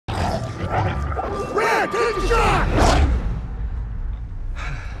take the shot!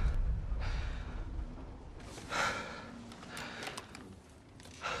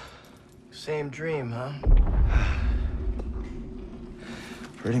 Same dream, huh?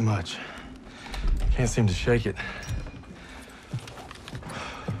 Pretty much. Can't seem to shake it.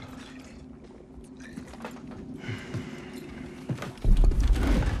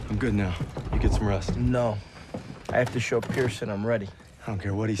 I'm good now. You get some rest. No. I have to show Pearson I'm ready. I don't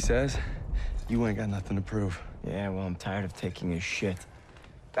care what he says. You ain't got nothing to prove. Yeah, well, I'm tired of taking his shit.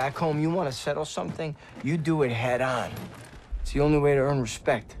 Back home, you want to settle something, you do it head on. It's the only way to earn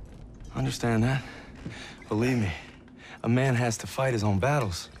respect. Understand that? Believe me, a man has to fight his own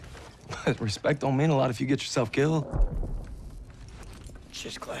battles. But respect don't mean a lot if you get yourself killed.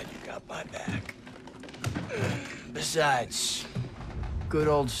 Just glad you got my back. Besides, good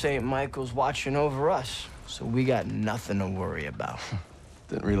old St. Michael's watching over us, so we got nothing to worry about.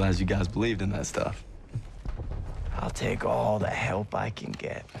 Didn't realize you guys believed in that stuff. I'll take all the help I can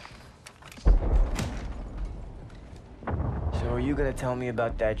get. So are you gonna tell me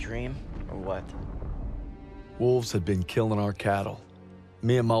about that dream, or what? Wolves had been killing our cattle.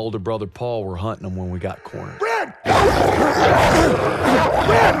 Me and my older brother Paul were hunting them when we got cornered. Brad! Brad,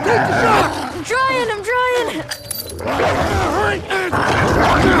 take the shot! I'm trying!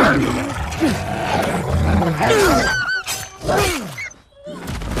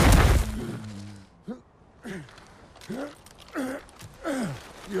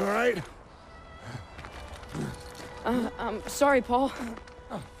 You all right? I'm sorry, Paul.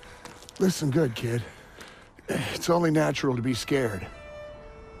 Listen good, kid. It's only natural to be scared.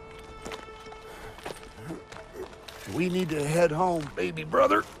 We need to head home, baby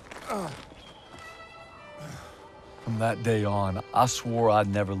brother. From that day on, I swore I'd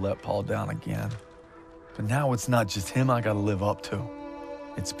never let Paul down again. But now it's not just him I gotta live up to.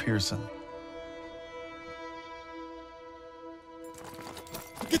 It's Pearson.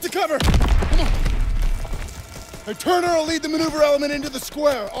 Get to cover! Come on! Hey, Turner will lead the maneuver element into the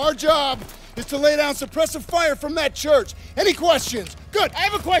square. Our job is to lay down suppressive fire from that church. Any questions? Good, I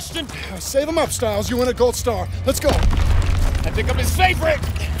have a question. Save him up, Styles. You win a gold star. Let's go. I pick up his favorite.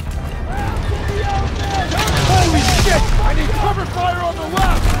 Holy shit! I need cover fire on the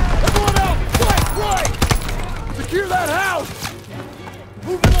left. Everyone else, flank right. Secure that house.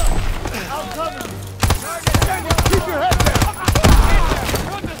 Move it up. I'll cover you. Keep your head down.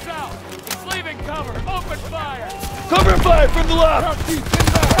 Run this out! He's leaving cover! Open fire! Cover fire from the left!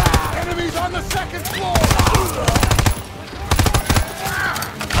 Enemies on the second floor!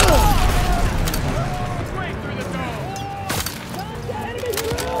 Straight through the dome!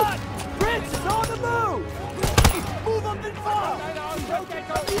 Fritz is on the move! Move up and fall!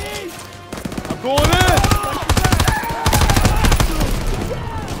 I'm going in!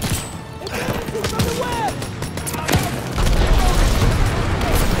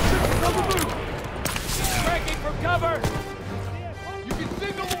 Breaking from cover! You can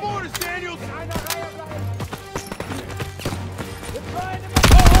signal the mortars, Daniels!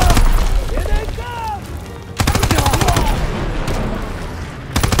 Here they come!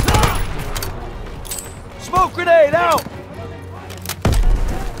 Smoke grenade out!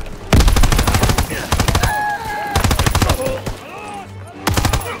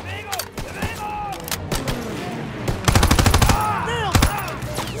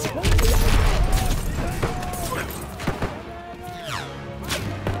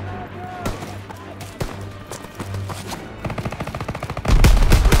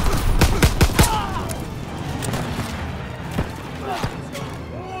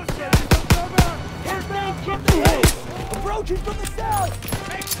 Approaching from the south!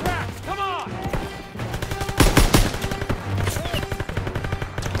 Make tracks! Come on!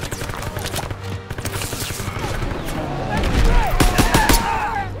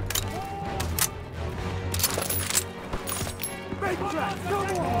 Make tracks!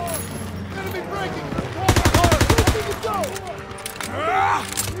 Come on! Enemy breaking!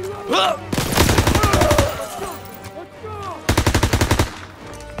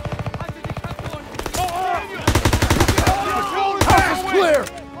 House is clear!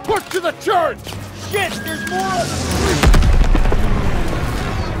 Push to the church! Shit, there's more!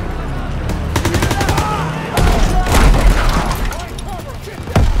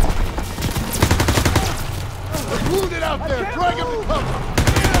 There's wounded out there! Drag him to cover!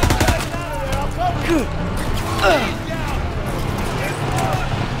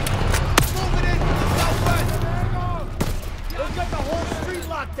 They've got the whole street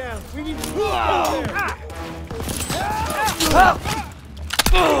locked down. We need to move out there.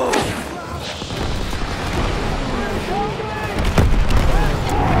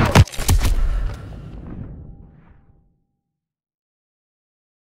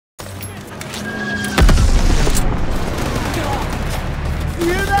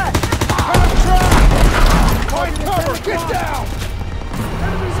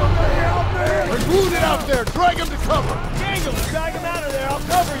 out there! Drag him to cover! Daniel, drag him out of there. I'll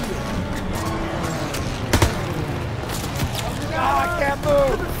cover you. I can't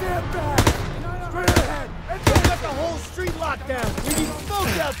move! Stand back! Straight ahead! We've got the whole street locked down. We need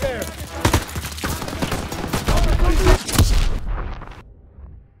smoke out there.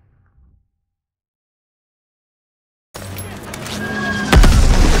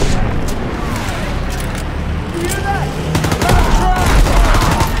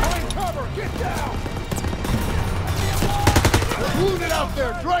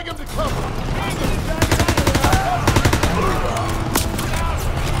 Drag him to cover!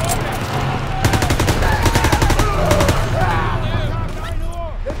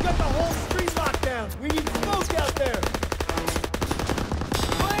 They've got the whole street locked down. We need smoke out there.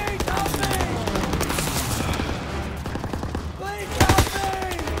 Please help me! Please help me!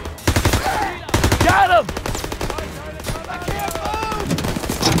 Got him! I can't move!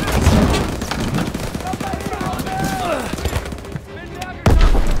 Somebody help me!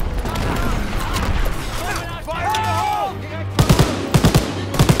 Fire in the hole!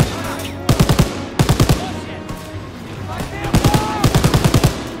 I can't move!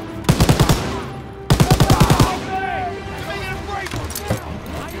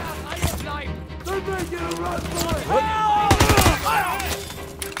 They're making a run for it!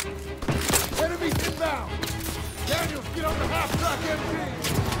 Enemies inbound! Daniels, get on the half-track MG!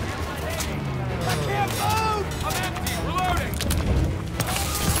 I can't move! I'm empty. Reloading.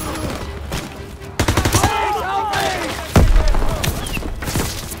 Please help me!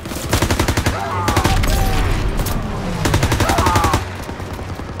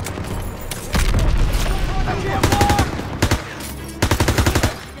 I can't walk!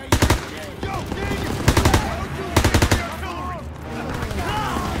 Yo, Daniels!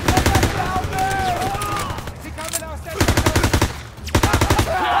 Help me! Is he coming downstairs?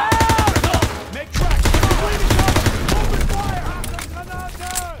 Make tracks! Open fire!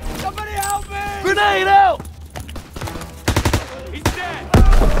 Somebody help me! Grenade out! He's dead!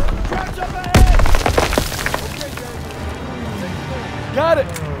 Traps up ahead! Got it!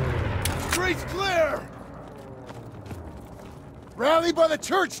 Street's clear! Rally by the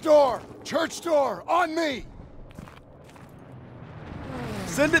church door! Church door, on me!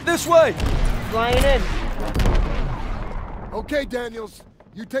 Send it this way! Flying in. Okay, Daniels,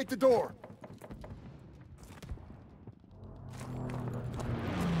 you take the door.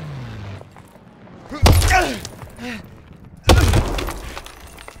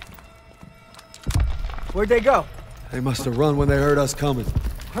 Where'd they go? They must have run when they heard us coming.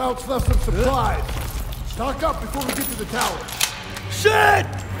 Krauts left some supplies. Stock up before we get to the tower. Shit!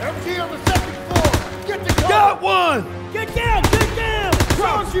 MG on the second floor! Get to cover! Got one! Get down! Get down!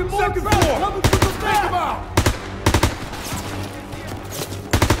 Krauts, you more second Krauts floor! coming from the Take back! him out!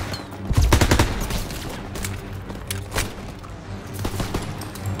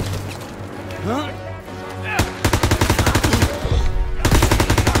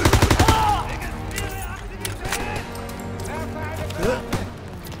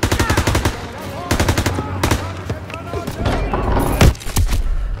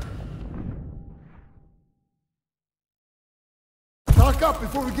 Stock up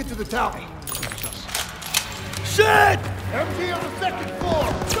before we get to the tower. Shit! MG on the second floor!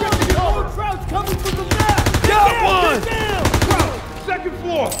 Get to cover! Krauts coming from the back! Got one! Get down! Krauts, second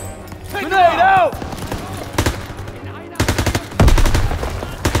floor! Take him Grenade out!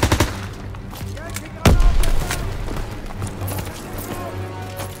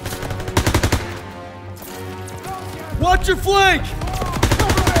 Watch your flank!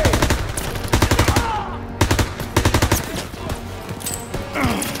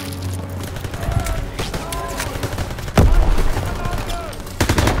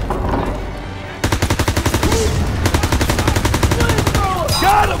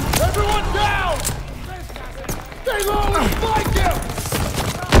 Got him! Everyone down! Stay low and flank him!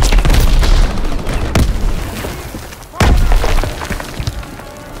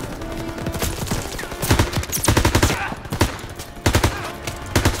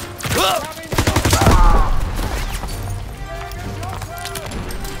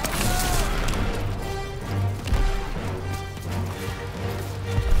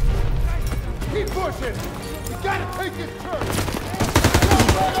 Keep pushing! We gotta take this church! Go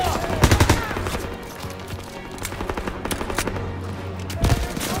right up!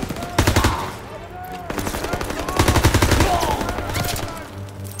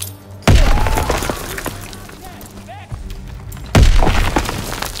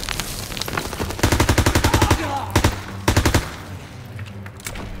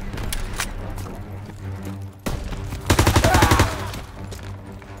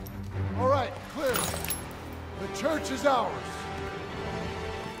 All right, clear. church is ours.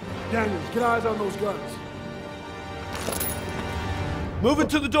 Daniels, get eyes on those guns. Moving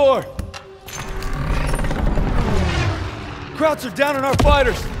to the door. Krauts are down on our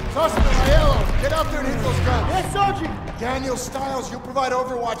fighters. Sussman, Aiello, get out there and hit those guns. Yes, Sergeant. Daniel, Stiles, you'll provide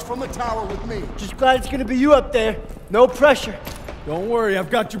overwatch from the tower with me. Just glad it's gonna be you up there. No pressure. Don't worry, I've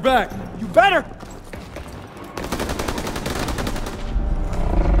got your back. You better.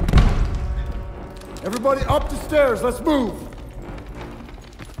 Everybody up the stairs, let's move.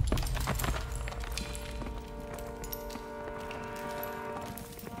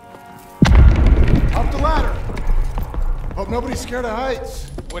 Up the ladder. Hope nobody's scared of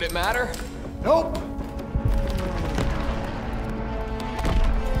heights. Would it matter? Nope.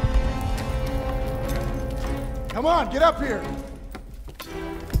 Come on, get up here.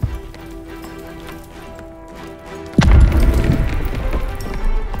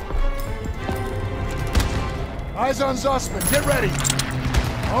 Eyes on Zussman, get ready.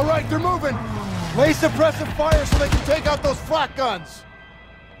 All right, they're moving. Lay suppressive fire so they can take out those flak guns.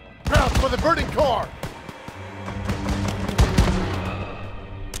 Krauts for the burning car.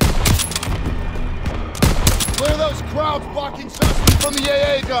 Clear those crowds blocking Zussman from the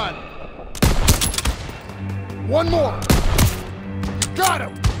AA gun. One more. Got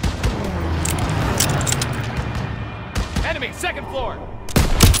him. Enemy, second floor.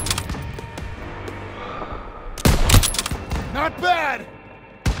 Not bad.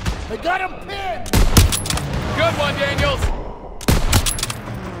 They got him pinned. Good one, Daniels.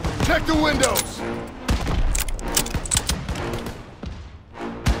 Check the windows.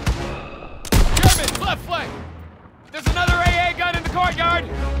 Germans, left flank. There's another AA gun in the courtyard.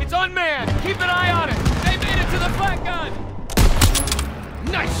 It's unmanned. Keep an eye on it. They made it to the flak gun.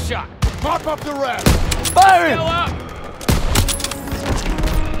 Nice shot. Mop up the rest. Fire Still him! up.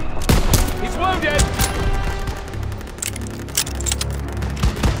 He's wounded.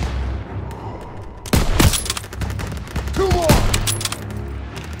 Two more.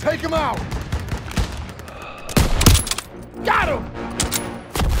 Take him out. Got him.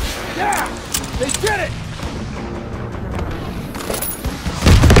 Yeah, they did it.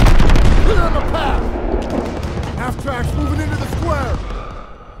 Clear on the path. Half-tracks moving into the square.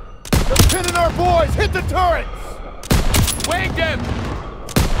 They're pinning our boys. Hit the turrets. Winged him.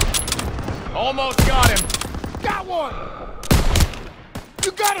 Almost got him. Got one.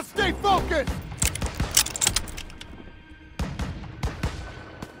 You gotta stay focused.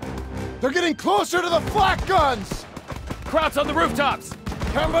 They're getting closer to the flak guns. Krauts on the rooftops.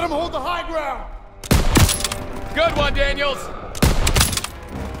 Can't let them hold the high ground. Good one, Daniels.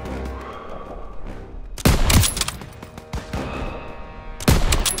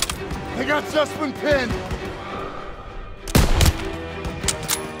 They got Zussman pinned.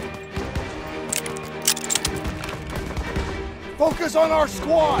 Focus on our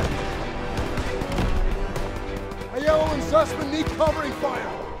squad. Aiello and Zussman need covering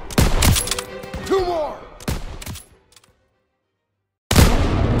fire. Two more.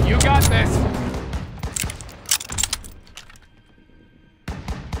 You got this.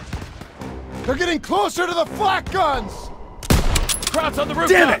 They're getting closer to the flak guns. Krauts on the rooftop.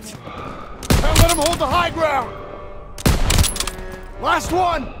 Damn it! Can't let them hold the high ground. Last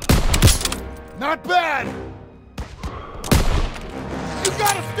one. Not bad. You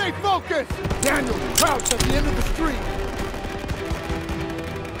gotta stay focused. Daniel, crouch at the end of the street.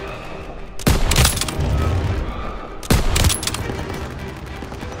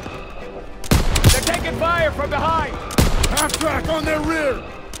 They're taking fire from behind. Half-track on their rear.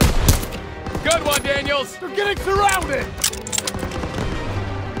 Good one, Daniels. They're getting surrounded.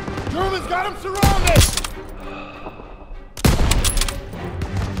 Germans got them surrounded.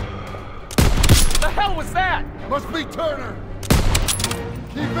 The hell was that? Must be Turner.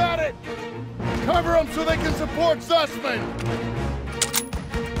 Keep at it. Cover them so they can support Zussman.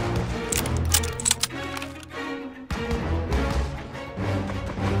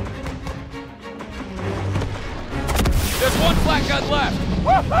 There's one flak gun left.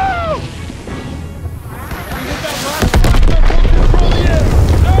 Woohoo! We hit that last flak gun. We'll control the air.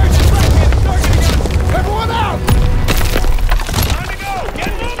 Surge, flak gun, targeting us. Everyone out! Time to go.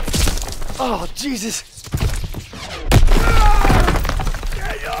 Get them. Oh, Jesus.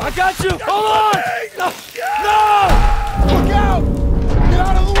 I got you! Hold on! No! No! Look out! Get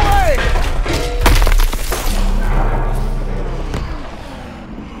out of the way!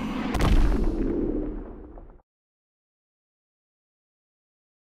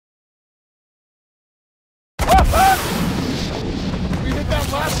 We hit that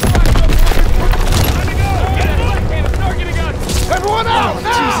last flak gun. Time to go. Get it. Flak gun, targeting us. Everyone out! Oh,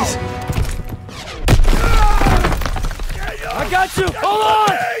 now! Jesus. I got you! Hold on!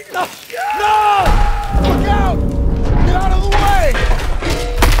 No! No! Look out! Get out of the way!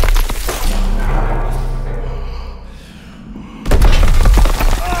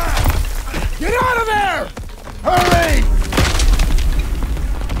 Get out of there! Hurry!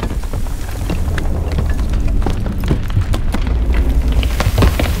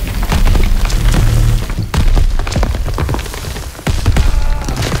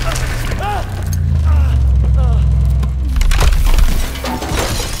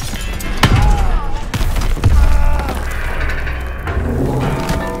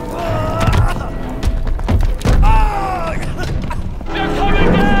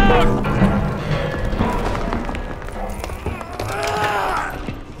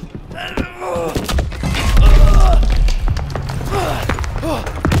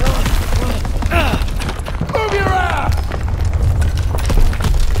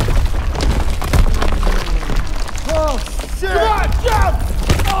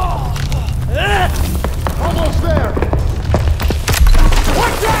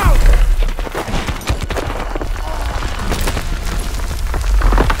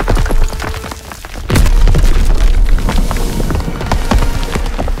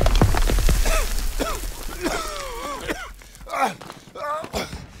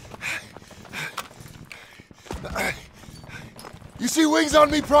 You see wings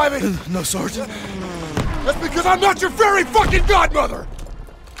on me, Private? No, Sergeant. That's because I'm not your fairy fucking godmother!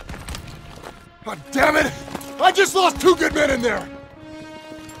 God damn it! I just lost 2 good men in there!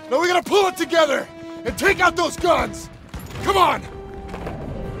 Now we gotta pull it together and take out those guns! Come on!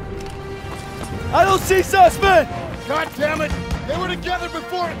 I don't see suspect! God damn it! They were together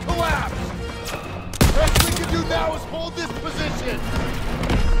before it collapsed! Best we can do now is hold this position!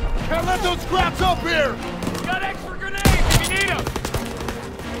 Can't let those scraps up here! Got extra grenades if you need them!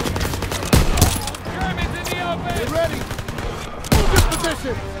 Germans in the open! Get ready! Hold this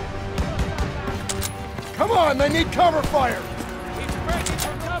position! Come on, they need cover fire! He's breaking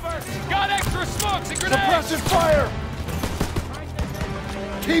from cover! Got extra smokes and grenades! Suppressive fire!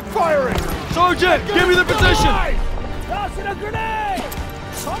 Keep firing! Sergeant, give me the position! Tossing a grenade!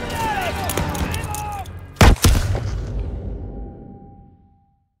 Coming at us!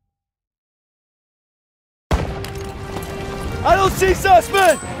 I don't see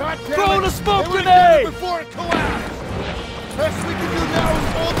suspect! God damn Throwing it. a smoke They were grenade! together before it collapsed! Best we can do now is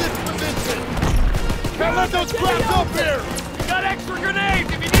hold this position! Can't let those scraps up here! Got extra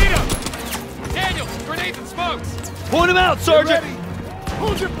grenades if you need them! Daniel, grenades and smokes! Point him out, Get Sergeant! ready!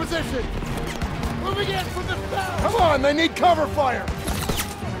 Hold your position! Moving in from the south! Come on, they need cover fire!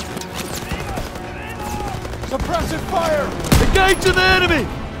 Suppressive fire! Engage to the enemy!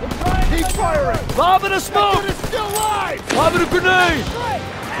 Keep firing! Lobbing a smoke! That is still alive! Lobbing a grenade!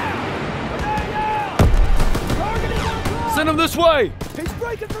 Send him this way!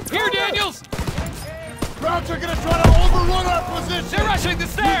 Here, Daniels! Crowds are gonna try to overrun our position! They're rushing the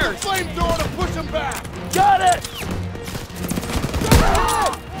Use stairs! the flamethrower to push them back! Got it!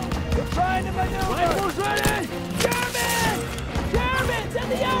 We're trying to maneuver! Rifles ready! German! German's in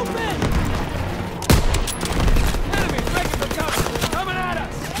the open! Enemies breaking for cover! Coming at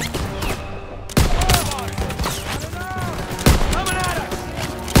us! Coming at us!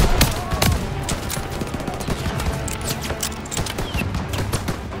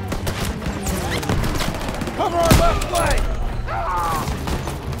 Cover our left flank!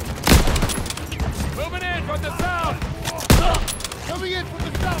 Moving in from the south! Coming in from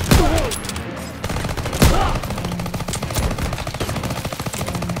the south!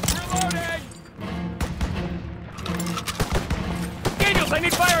 Reloading! Daniels, I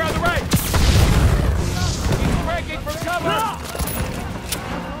need fire on the right! He's breaking from cover!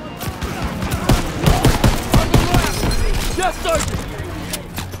 On the left! Yes, Sergeant!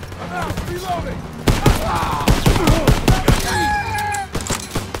 I'm out! Reloading!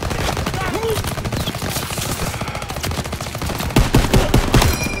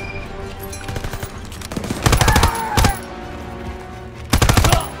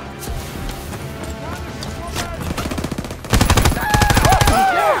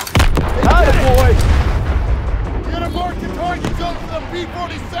 Attaboy! Get a marking target zone for the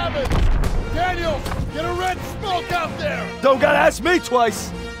P-47! Daniels, get a red smoke out there! Don't gotta ask me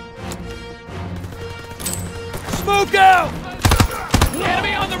twice! Smoke out!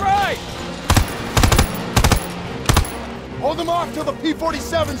 Enemy on the right! Hold them off till the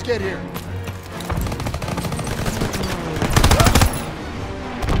P-47s get here!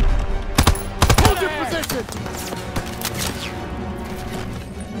 Hold your position!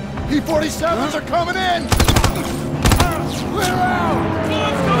 P-47s are coming in! Clear out!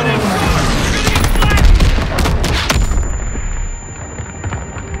 Bullets coming in short! We're gonna get flanked!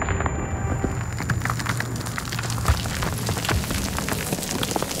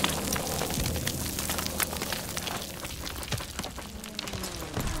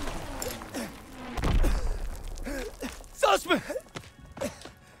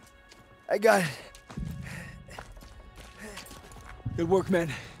 got it. Good work, man.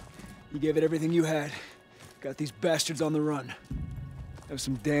 You gave it everything you had. Got these bastards on the run. That was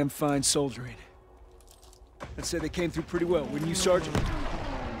some damn fine soldiering. I'd say they came through pretty well, wouldn't you, Sergeant?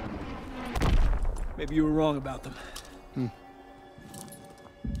 Maybe you were wrong about them.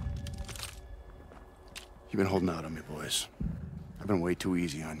 You've been holding out on me, boys. I've been way too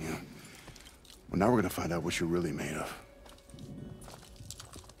easy on you. Well, now we're gonna find out what you're really made of.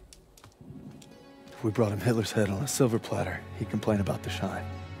 If we brought him Hitler's head on a silver platter, he'd complain about the shine.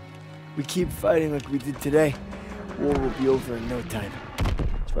 We keep fighting like we did today, war will be over in no time.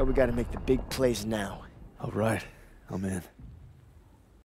 That's why we gotta make the big plays now. All right, I'm in.